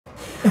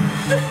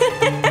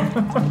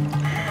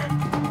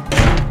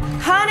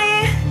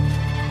Honey,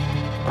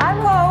 I'm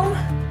home.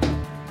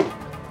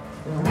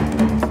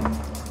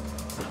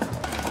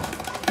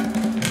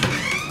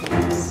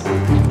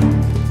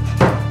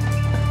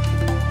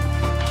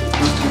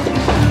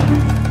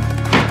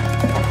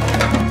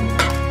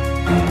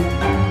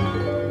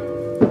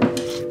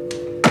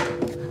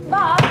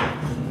 Bob,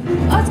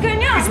 what's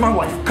going on? It's my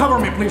wife. Cover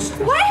me, please.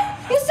 What?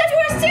 You said you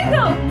were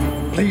single.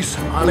 Please,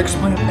 I'll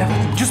explain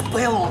everything. Just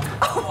play along.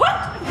 What?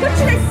 What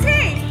should I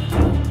say?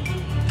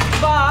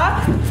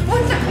 Bob?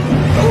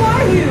 Who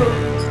are you?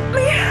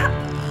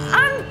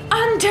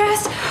 I'm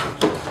Tess.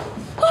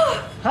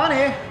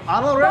 Honey,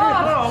 I'm already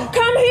home.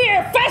 Come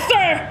here,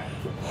 faster!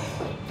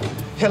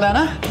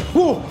 Helena?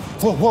 Whoa,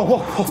 whoa, whoa, whoa,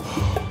 whoa.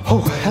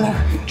 Oh,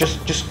 Helena,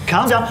 just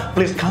calm down.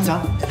 Please, calm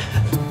down.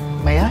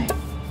 May I?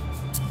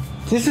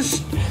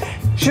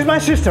 She's my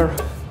sister.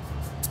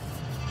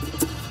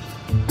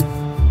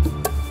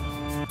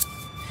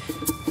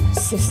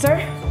 Sister?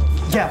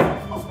 Yeah,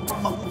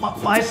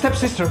 my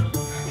stepsister.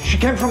 She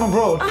came from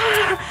abroad.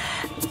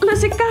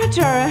 Lucy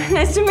Carter,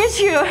 nice to meet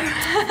you.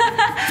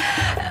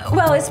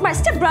 Well, it's my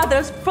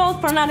stepbrother's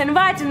fault for not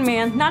inviting me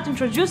and not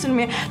introducing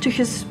me to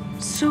his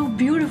so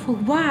beautiful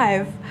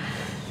wife.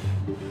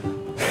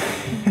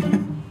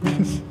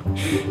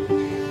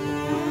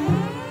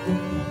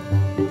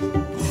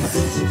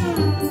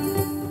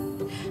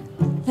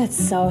 That's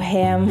so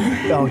him.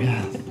 Oh,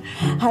 yeah.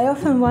 I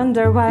often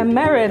wonder why I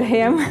married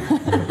him.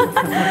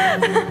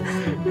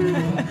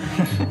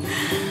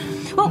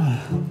 Well,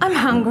 I'm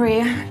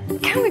hungry.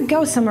 Can we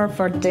go somewhere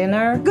for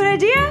dinner? Good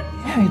idea?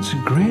 Yeah, it's a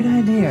great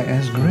idea.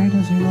 As great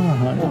as you are,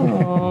 honey.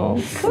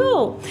 Oh,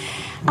 cool.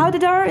 Out the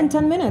door in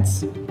 10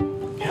 minutes.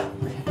 Yeah.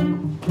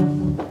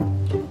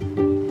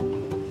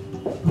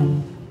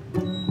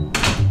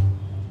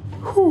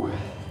 Whew.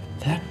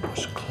 That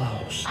was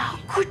close. How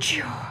could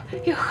you?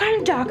 You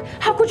hound dog.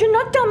 How could you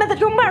not tell me that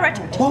you're married?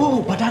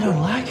 Whoa, but I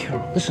don't like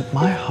her. Listen,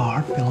 my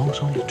heart belongs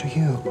only to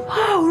you.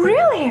 Oh,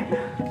 really?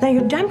 Then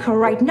you damn her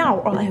right now,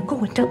 or I'll go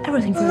and tell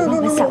everything for you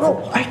about myself.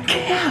 No, I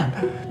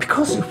can't.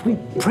 Because if we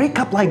break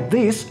up like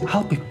this,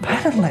 I'll be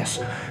penniless.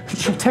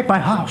 She'll take my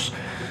house.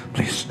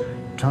 Please,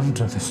 don't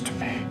do this to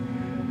me.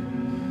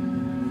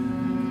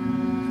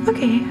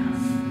 Okay,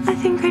 I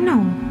think I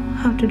know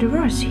how to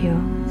divorce you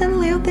and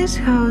leave this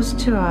house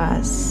to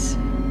us.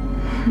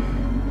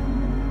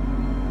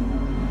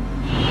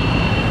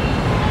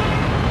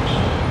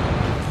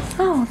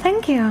 Oh,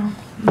 thank you.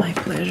 My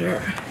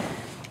pleasure.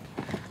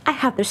 I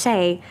have to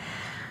say,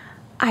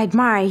 I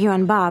admire you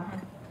and Bob.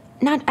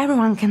 Not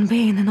everyone can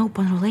be in an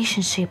open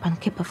relationship and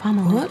keep a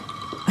family. What?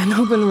 An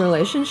open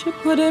relationship?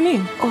 What do you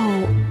mean?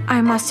 Oh,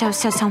 I must have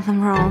said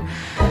something wrong.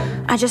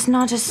 I just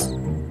noticed...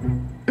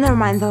 Never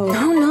mind, though.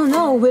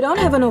 No, we don't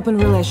have an open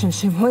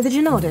relationship. What did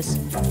you notice?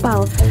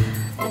 Well,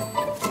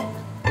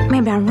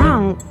 maybe I'm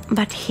wrong,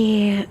 but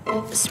he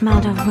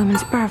smelled of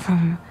women's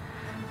perfume.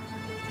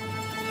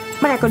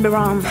 But I could be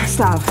wrong.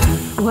 Stop.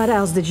 What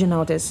else did you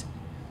notice?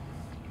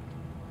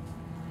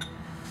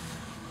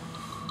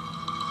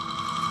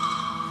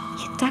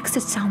 He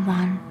texted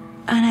someone,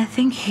 and I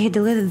think he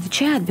deleted the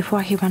chat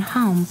before he went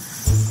home.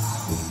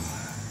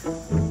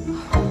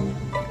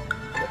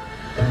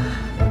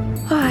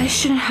 Oh, I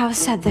shouldn't have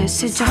said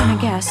this. It's just a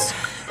guess.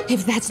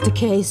 If that's the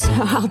case,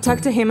 I'll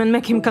talk to him and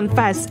make him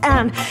confess.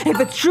 And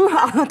if it's true,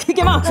 I'll kick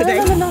him out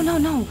today.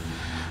 No.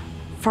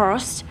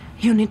 First,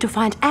 you need to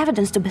find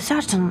evidence to be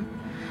certain.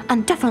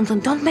 And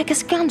definitely don't make a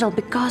scandal,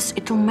 because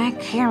it'll make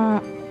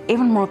him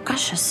even more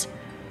cautious.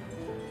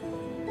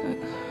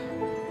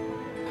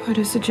 What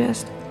do you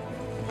suggest?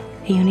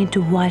 You need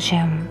to watch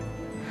him.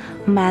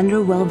 Men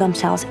reveal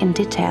themselves in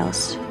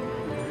details.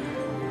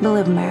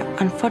 Believe me,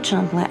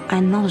 unfortunately, I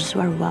know this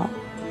very well.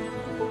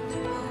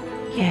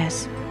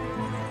 Yes.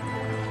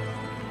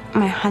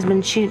 My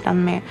husband cheated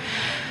on me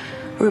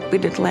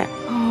repeatedly.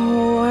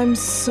 Oh, I'm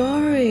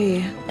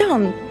sorry.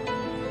 Don't.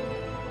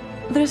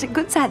 There's a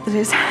good side to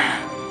this.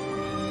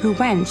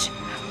 Revenge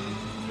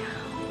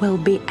will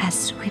be as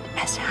sweet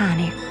as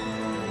honey.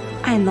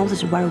 I know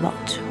this very well,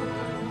 too.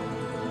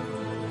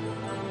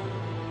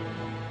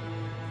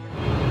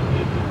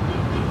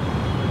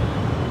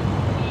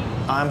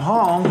 I'm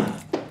home.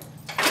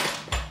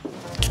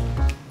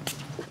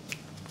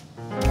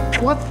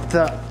 What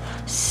the?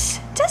 Shh,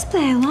 just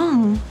play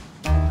along.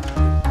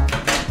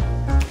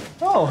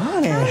 Oh,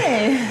 honey.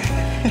 Hey,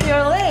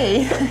 you're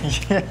late.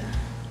 Yeah.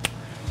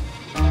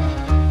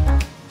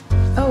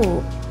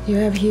 Oh, you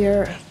have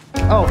here...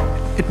 Oh,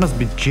 it must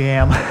be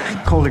jam.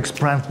 Colleagues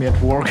pranked me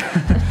at work.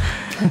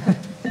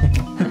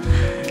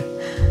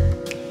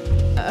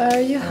 Are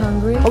you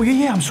hungry? Oh,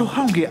 yeah, I'm so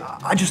hungry.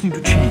 I just need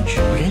to change,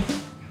 okay?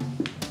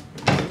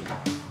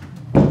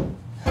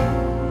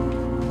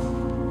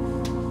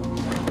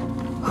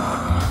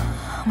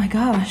 Oh my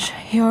gosh,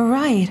 you're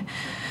right.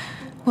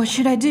 What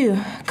should I do?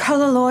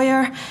 Call a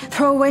lawyer?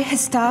 Throw away his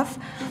stuff?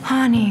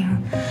 Honey,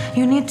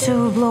 you need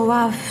to blow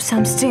off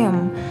some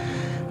steam.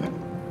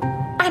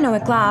 I know a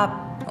club.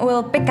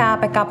 We'll pick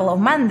up a couple of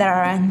men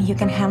there and you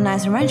can have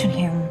nice arrange on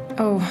him.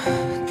 Oh,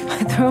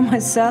 I threw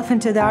myself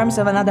into the arms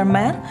of another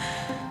man?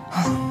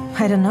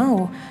 I don't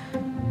know.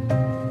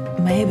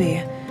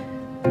 Maybe.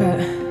 But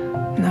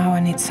now I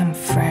need some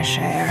fresh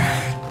air.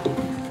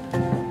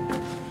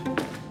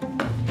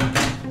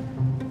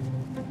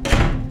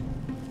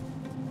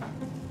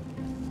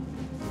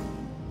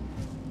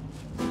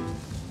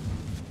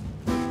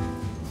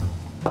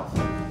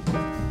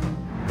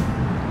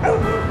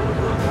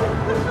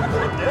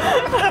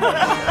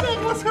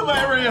 That was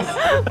hilarious.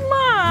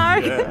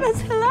 Mark,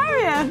 that's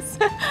hilarious.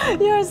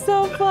 You're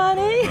so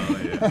funny.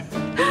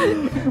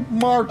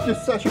 Mark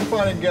is such a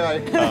funny guy.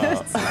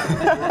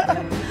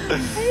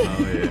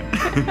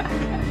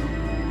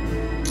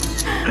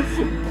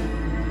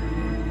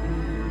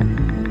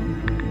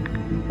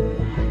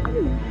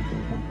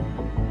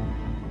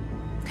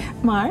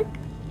 Mark,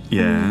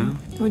 Yeah?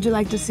 would you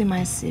like to see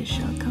my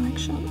seashell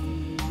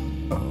collection?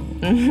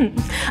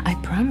 I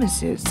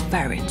promise you, it's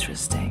very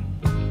interesting.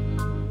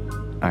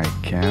 I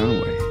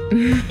can't wait.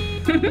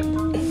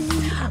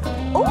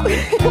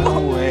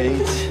 Oh,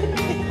 Wait.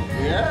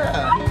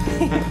 Yeah.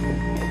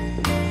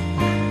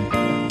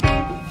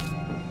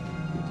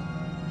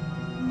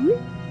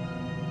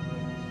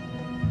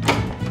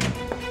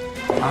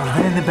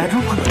 Hide in the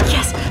bedroom?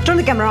 yes, turn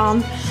the camera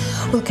on.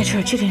 We'll catch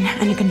her cheating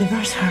and you can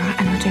divorce her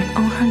and we'll take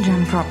all her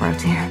gem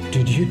property.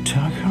 Did you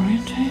talk her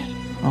into it?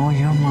 Oh,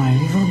 you're my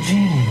evil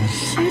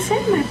genius. I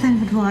said my plan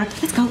would work.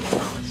 Let's go.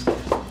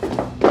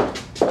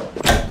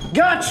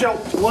 Gotcha,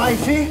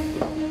 wifey.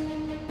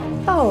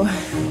 Oh,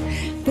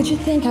 did you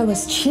think I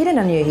was cheating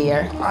on you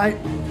here?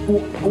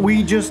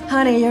 We just...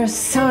 Honey, you're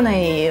so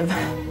naive.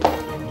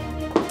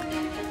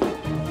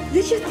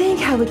 Did you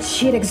think I would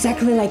cheat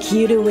exactly like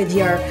you do with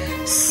your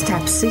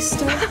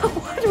stepsister?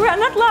 What? We're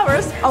not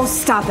lovers. Oh,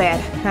 stop it.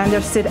 I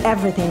understood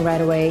everything right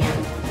away.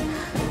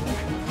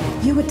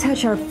 You would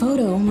touch our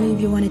photo only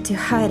if you wanted to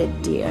hide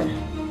it, dear.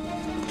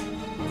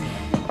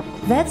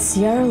 That's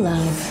your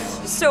love.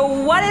 So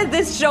what is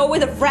this show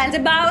with a friend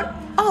about?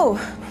 Oh,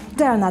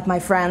 they're not my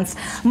friends.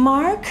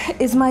 Mark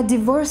is my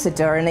divorce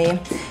attorney.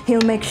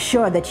 He'll make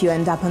sure that you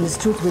end up on the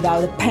street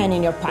without a pen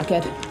in your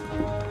pocket.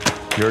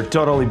 You're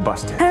totally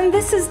busted. And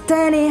this is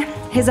Danny.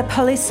 He's a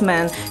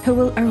policeman who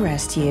will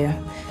arrest you.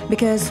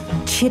 Because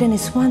cheating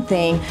is one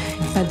thing,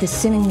 but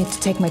deceiving me to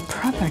take my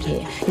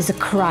property is a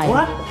crime.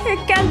 What? You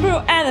can't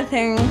prove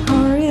anything.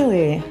 Oh,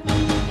 really?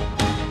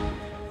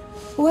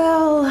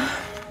 Well,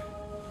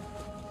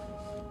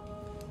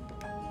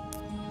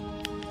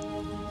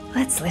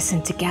 let's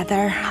listen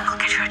together. I'll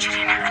get her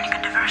cheating and you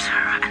can divorce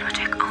her and we'll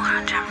take all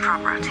her gem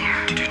property.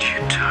 Did you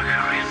talk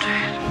her into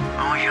it?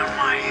 Oh, you're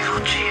my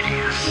evil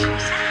genius.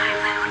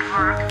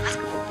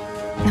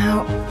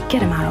 Now,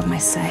 get him out of my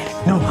sight.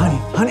 No, honey,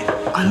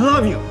 I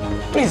love you.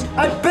 Please,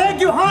 I beg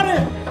you,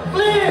 honey,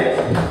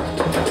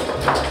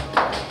 please.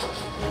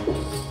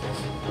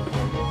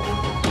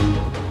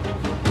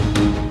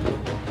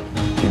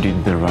 You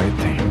did the right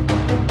thing.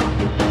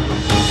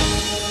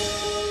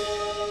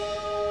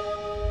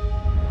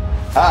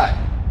 Hi,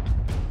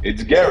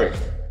 it's Gary,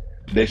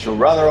 the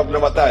showrunner of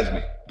Dramatize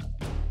Me.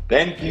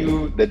 Thank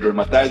you, the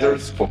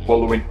dramatizers, for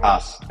following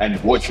us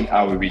and watching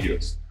our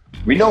videos.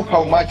 We know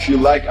how much you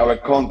like our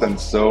content,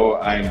 so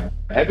I'm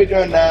happy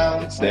to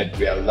announce that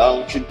we are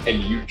launching a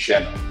new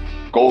channel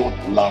called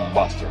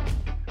Lovebuster.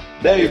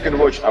 There you can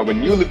watch our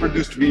newly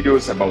produced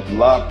videos about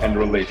love and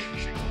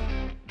relationship.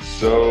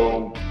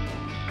 So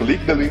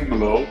click the link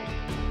below,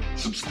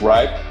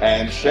 subscribe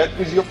and share it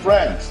with your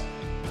friends.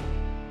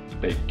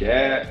 Take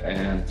care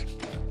and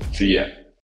see ya.